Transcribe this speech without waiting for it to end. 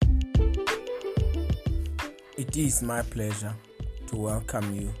It is my pleasure to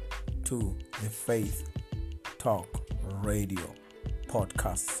welcome you to the Faith Talk Radio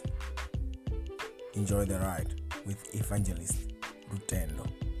podcast. Enjoy the ride with Evangelist Lutendo,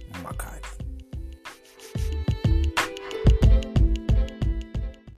 Makhadi.